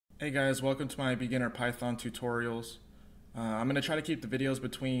Hey guys, welcome to my beginner Python tutorials. I'm going to try to keep the videos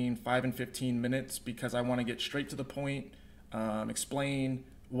between 5 and 15 minutes because I want to get straight to the point, explain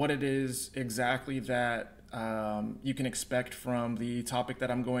what it is exactly that you can expect from the topic that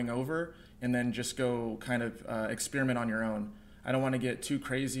I'm going over, and then just go kind of experiment on your own. I don't want to get too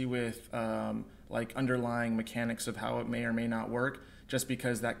crazy with like underlying mechanics of how it may or may not work, just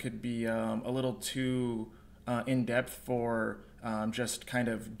because that could be a little too in depth for just kind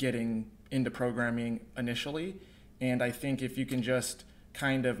of getting into programming initially. And I think if you can just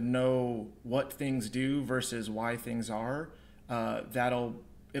kind of know what things do versus why things are,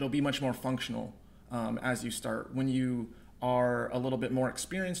 it'll be much more functional as you start. When you are a little bit more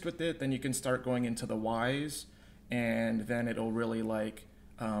experienced with it, then you can start going into the whys, and then it'll really like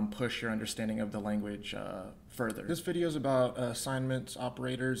push your understanding of the language further. This video is about assignments,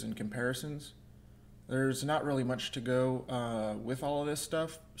 operators, and comparisons. There's not really much to go with all of this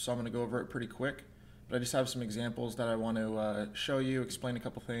stuff, so I'm going to go over it pretty quick. But I just have some examples that I want to show you, explain a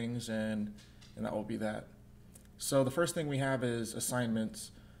couple things, and that will be that. So the first thing we have is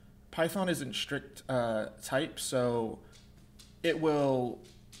assignments. Python isn't strict type, so it will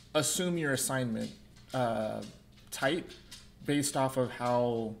assume your assignment type based off of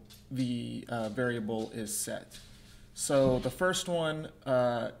how the variable is set. So the first one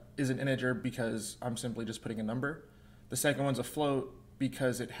is an integer because I'm simply just putting a number. The second one's a float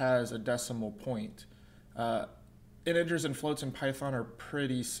because it has a decimal point. Integers and floats in Python are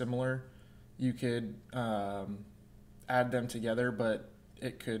pretty similar. You could add them together, but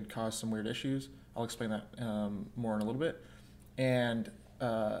it could cause some weird issues. I'll explain that more in a little bit. And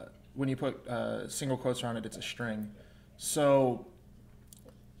when you put single quotes around it, it's a string. So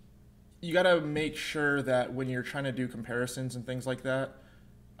you got to make sure that when you're trying to do comparisons and things like that,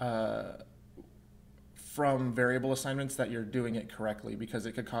 from variable assignments, that you're doing it correctly, because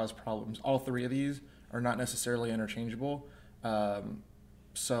it could cause problems. All three of these are not necessarily interchangeable.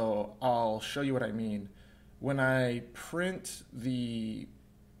 So I'll show you what I mean. When I print the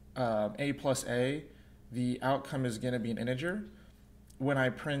a plus a, the outcome is going to be an integer. When I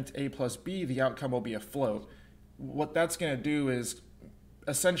print a plus b, the outcome will be a float. What that's going to do is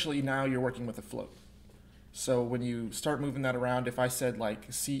essentially now you're working with a float. So when you start moving that around, if I said like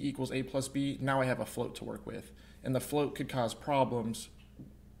c equals a plus b, now I have a float to work with. And the float could cause problems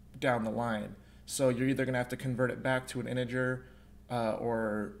down the line. So you're either going to have to convert it back to an integer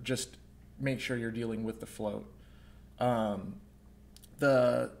or just make sure you're dealing with the float.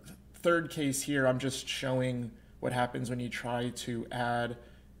 The third case here, I'm just showing what happens when you try to add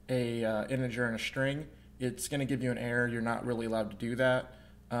a integer and a string. It's going to give you an error. You're not really allowed to do that.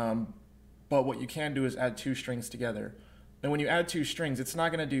 But what you can do is add two strings together. And when you add two strings, it's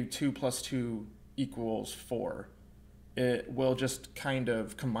not going to do 2 plus 2 equals 4. It will just kind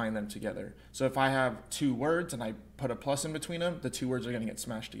of combine them together. So if I have two words and I put a plus in between them, the two words are going to get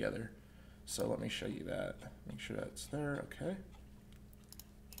smashed together. So let me show you that. Make sure that's there. Okay.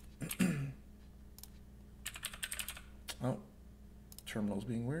 Oh, terminal's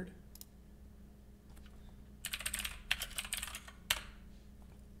being weird.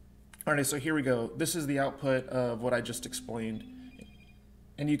 All right, so here we go. This is the output of what I just explained.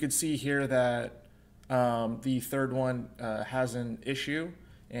 And you can see here that the third one has an issue,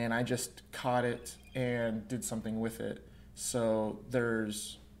 and I just caught it and did something with it. So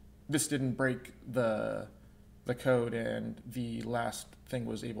this didn't break the code, and the last thing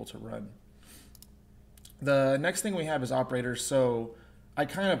was able to run. The next thing we have is operators. So I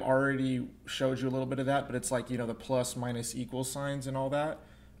kind of already showed you a little bit of that, but it's like, you know, the plus, minus, equal signs and all that.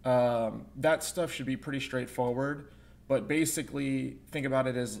 That stuff should be pretty straightforward, but basically think about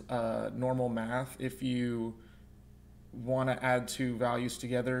it as normal math. If you want to add two values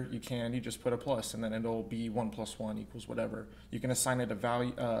together, you just put a plus, and then it'll be 1 plus 1 equals whatever. You can assign it a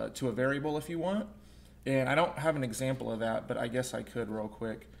value to a variable if you want, and I don't have an example of that, but I guess I could real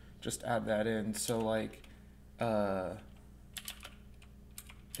quick just add that in. So like a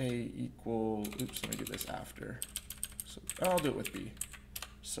equal, oops, let me do this after. So I'll do it with b.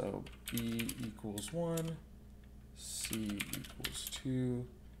 So b equals 1, c equals 2,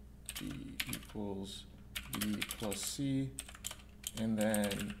 d equals b plus c, and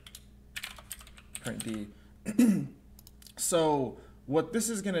then print d. So what this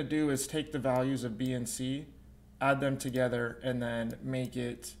is going to do is take the values of b and c, add them together, and then make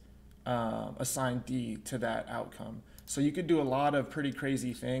it assign d to that outcome. So you could do a lot of pretty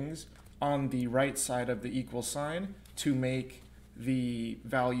crazy things on the right side of the equal sign to make the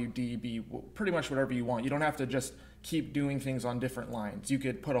value d be pretty much whatever you want. You don't have to just keep doing things on different lines. You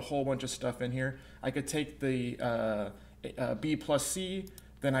could put a whole bunch of stuff in here. I could take the b plus c,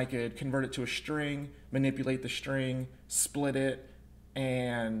 then I could convert it to a string, manipulate the string, split it,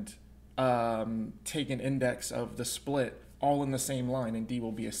 and take an index of the split all in the same line, and D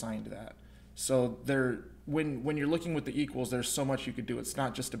will be assigned to that. So when you're looking with the equals, there's so much you could do. It's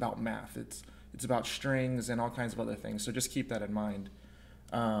not just about math. It's about strings and all kinds of other things. So just keep that in mind.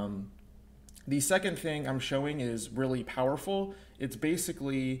 The second thing I'm showing is really powerful. It's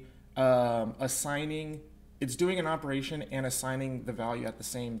basically it's doing an operation and assigning the value at the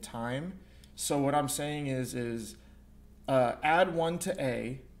same time. So what I'm saying is add 1 to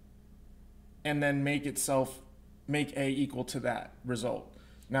A, and then make A equal to that result.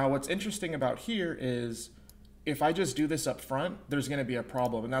 Now what's interesting about here is if I just do this up front, there's going to be a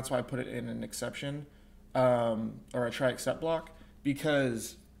problem, and that's why I put it in an exception or a try except block,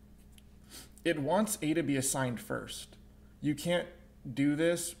 because it wants A to be assigned first. You can't do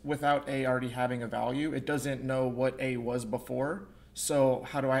this without A already having a value. It doesn't know what A was before, so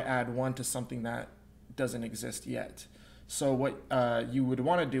how do I add 1 to something that doesn't exist yet? So what you would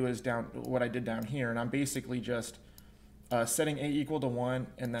want to do is what I did down here, and I'm basically just setting A equal to 1,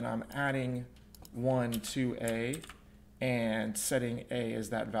 and then I'm adding 1 to A and setting A as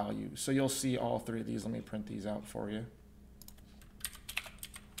that value. So you'll see all three of these. Let me print these out for you.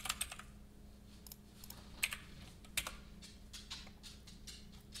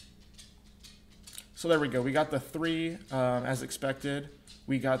 So there we go. We got the 3 as expected.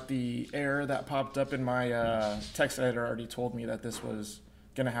 We got the error that popped up in my text editor already told me that this was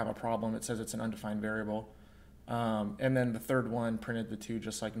going to have a problem. It says it's an undefined variable. And then the third one printed the 2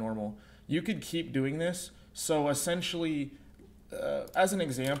 just like normal. You could keep doing this. So essentially, as an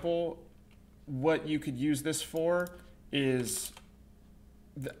example, what you could use this for is,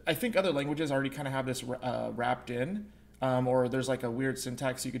 I think other languages already kind of have this wrapped in, or there's like a weird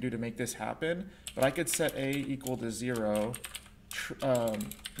syntax you could do to make this happen. But I could set A equal to 0,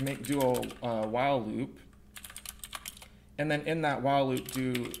 do a while loop, and then in that while loop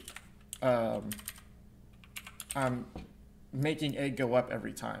do I'm making A go up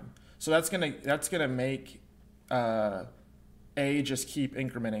every time. So that's gonna make A just keep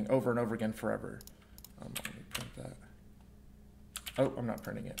incrementing over and over again forever. Let me print that. Oh, I'm not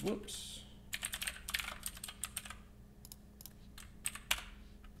printing it. Whoops.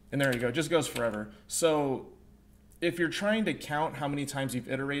 And there you go. It just goes forever. So if you're trying to count how many times you've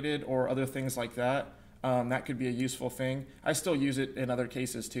iterated or other things like that, that could be a useful thing. I still use it in other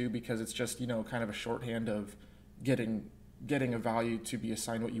cases too, because it's just, you know, kind of a shorthand of getting a value to be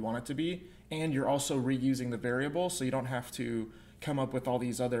assigned what you want it to be, and you're also reusing the variable, so you don't have to come up with all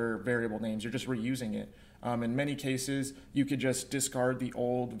these other variable names. You're just reusing it. In many cases, you could just discard the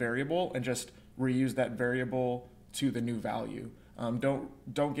old variable and just reuse that variable to the new value.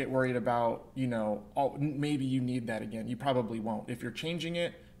 Don't get worried about, you know, maybe you need that again. You probably won't. If you're changing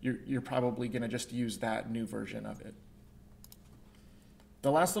it, you're probably going to just use that new version of it.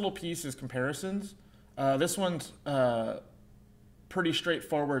 The last little piece is comparisons. This one's pretty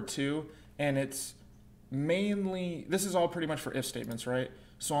straightforward too, and it's mainly, this is all pretty much for if statements, right?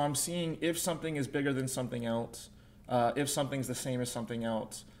 So I'm seeing if something is bigger than something else, if something's the same as something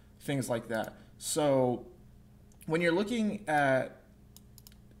else, things like that. So when you're looking at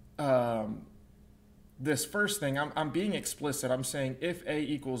this first thing, I'm being explicit. I'm saying if A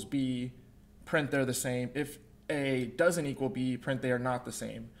equals B, print they're the same. If A doesn't equal B, print they are not the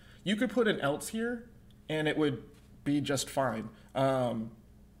same. You could put an else here, and it would be just fine.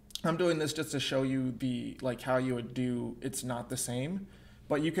 I'm doing this just to show you how you would do it's not the same,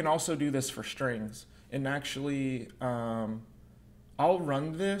 but you can also do this for strings. And actually, I'll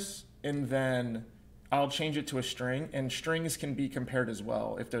run this and then I'll change it to a string, and strings can be compared as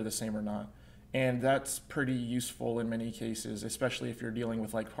well if they're the same or not. And that's pretty useful in many cases, especially if you're dealing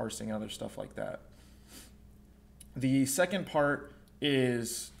with like parsing and other stuff like that. The second part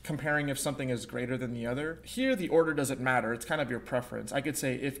is comparing if something is greater than the other. Here, the order doesn't matter. It's kind of your preference. I could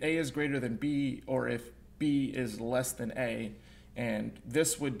say if A is greater than B, or if B is less than A, and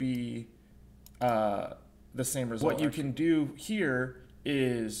this would be the same result. What you can do here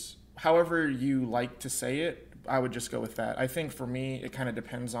is, however you like to say it, I would just go with that. I think for me, it kind of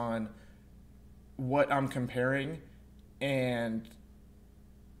depends on what I'm comparing and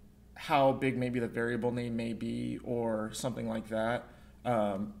how big maybe the variable name may be or something like that.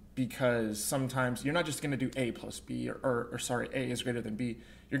 Because sometimes you're not just going to do A plus B or sorry, A is greater than B.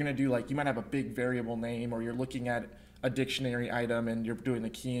 You're going to do you might have a big variable name, or you're looking at a dictionary item and you're doing the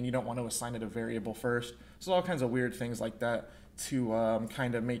key and you don't want to assign it a variable first. So all kinds of weird things like that to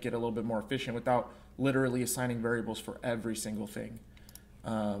kind of make it a little bit more efficient without literally assigning variables for every single thing.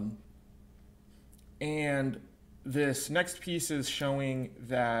 And this next piece is showing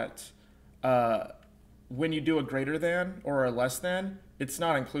that when you do a greater than or a less than, it's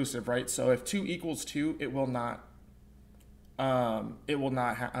not inclusive, right? So if 2 equals 2, it will not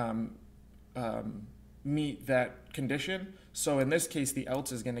meet that condition. So in this case, the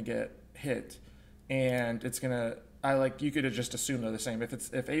else is going to get hit, and it's going to, you could just assume they're the same.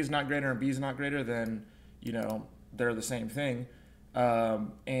 If A is not greater and B is not greater, then, you know, they're the same thing.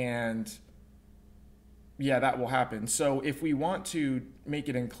 And yeah, that will happen. So if we want to make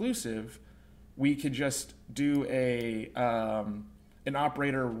it inclusive, we could just do an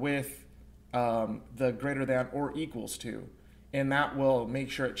operator with the greater than or equals to, and that will make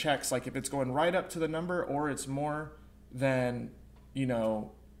sure it checks, like if it's going right up to the number or it's more, then, you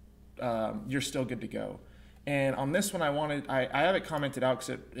know, you're still good to go. And on this one, I have it commented out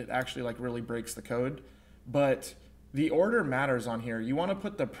because it actually like really breaks the code, but the order matters on here. You want to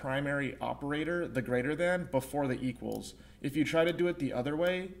put the primary operator, the greater than, before the equals. If you try to do it the other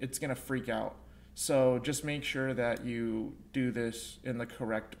way, it's going to freak out. So just make sure that you do this in the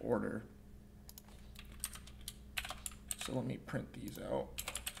correct order. So let me print these out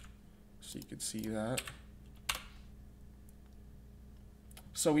so you can see that.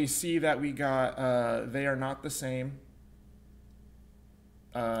 So we see that we got they are not the same,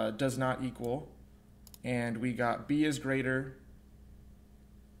 does not equal, and we got B is greater,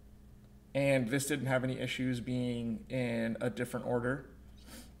 and this didn't have any issues being in a different order.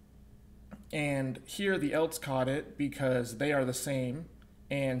 And here the else caught it because they are the same,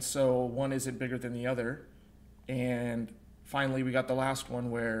 and so one isn't bigger than the other. And finally we got the last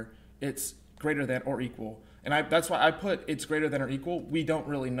one where it's greater than or equal. And that's why I put it's greater than or equal. We don't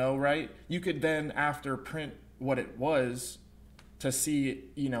really know, right? You could then after print what it was to see,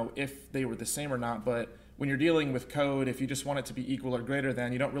 you know, if they were the same or not. But when you're dealing with code, if you just want it to be equal or greater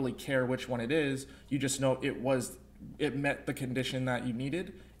than, you don't really care which one it is. You just know it met the condition that you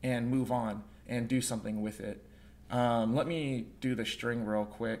needed, and move on and do something with it. Let me do the string real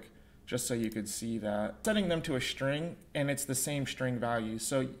quick just so you could see that. Setting them to a string, and it's the same string value.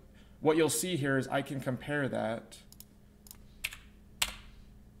 So what you'll see here is I can compare that,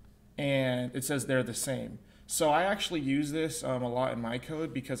 and it says they're the same. So I actually use this a lot in my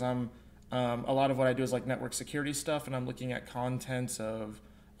code because a lot of what I do is like network security stuff, and I'm looking at contents of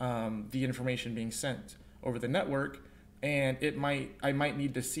the information being sent over the network, and I might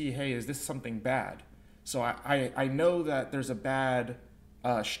need to see, hey, is this something bad? So I know that there's a bad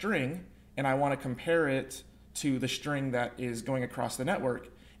string, and I want to compare it to the string that is going across the network.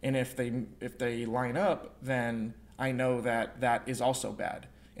 And if they line up, then I know that that is also bad,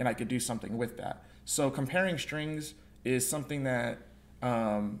 and I could do something with that. So comparing strings is something that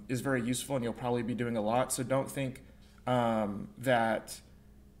is very useful, and you'll probably be doing a lot. So don't think that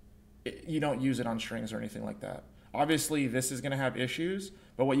you don't use it on strings or anything like that. Obviously, this is going to have issues,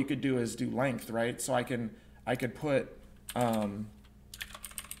 but what you could do is do length, right? So I could put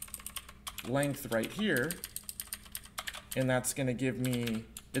length right here, and that's going to give me,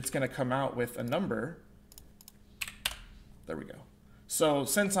 it's going to come out with a number. There we go. So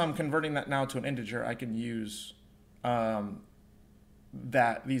since I'm converting that now to an integer, I can use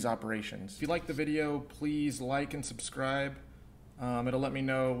these operations. If you like the video, please like and subscribe. It'll let me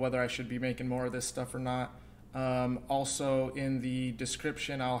know whether I should be making more of this stuff or not. Also in the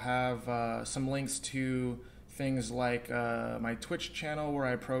description, I'll have some links to things like my Twitch channel where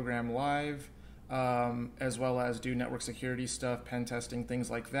I program live, as well as do network security stuff, pen testing, things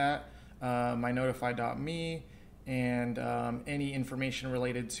like that, my notify.me, and any information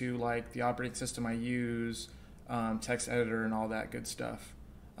related to like the operating system I use, text editor, and all that good stuff.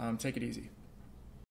 Take it easy.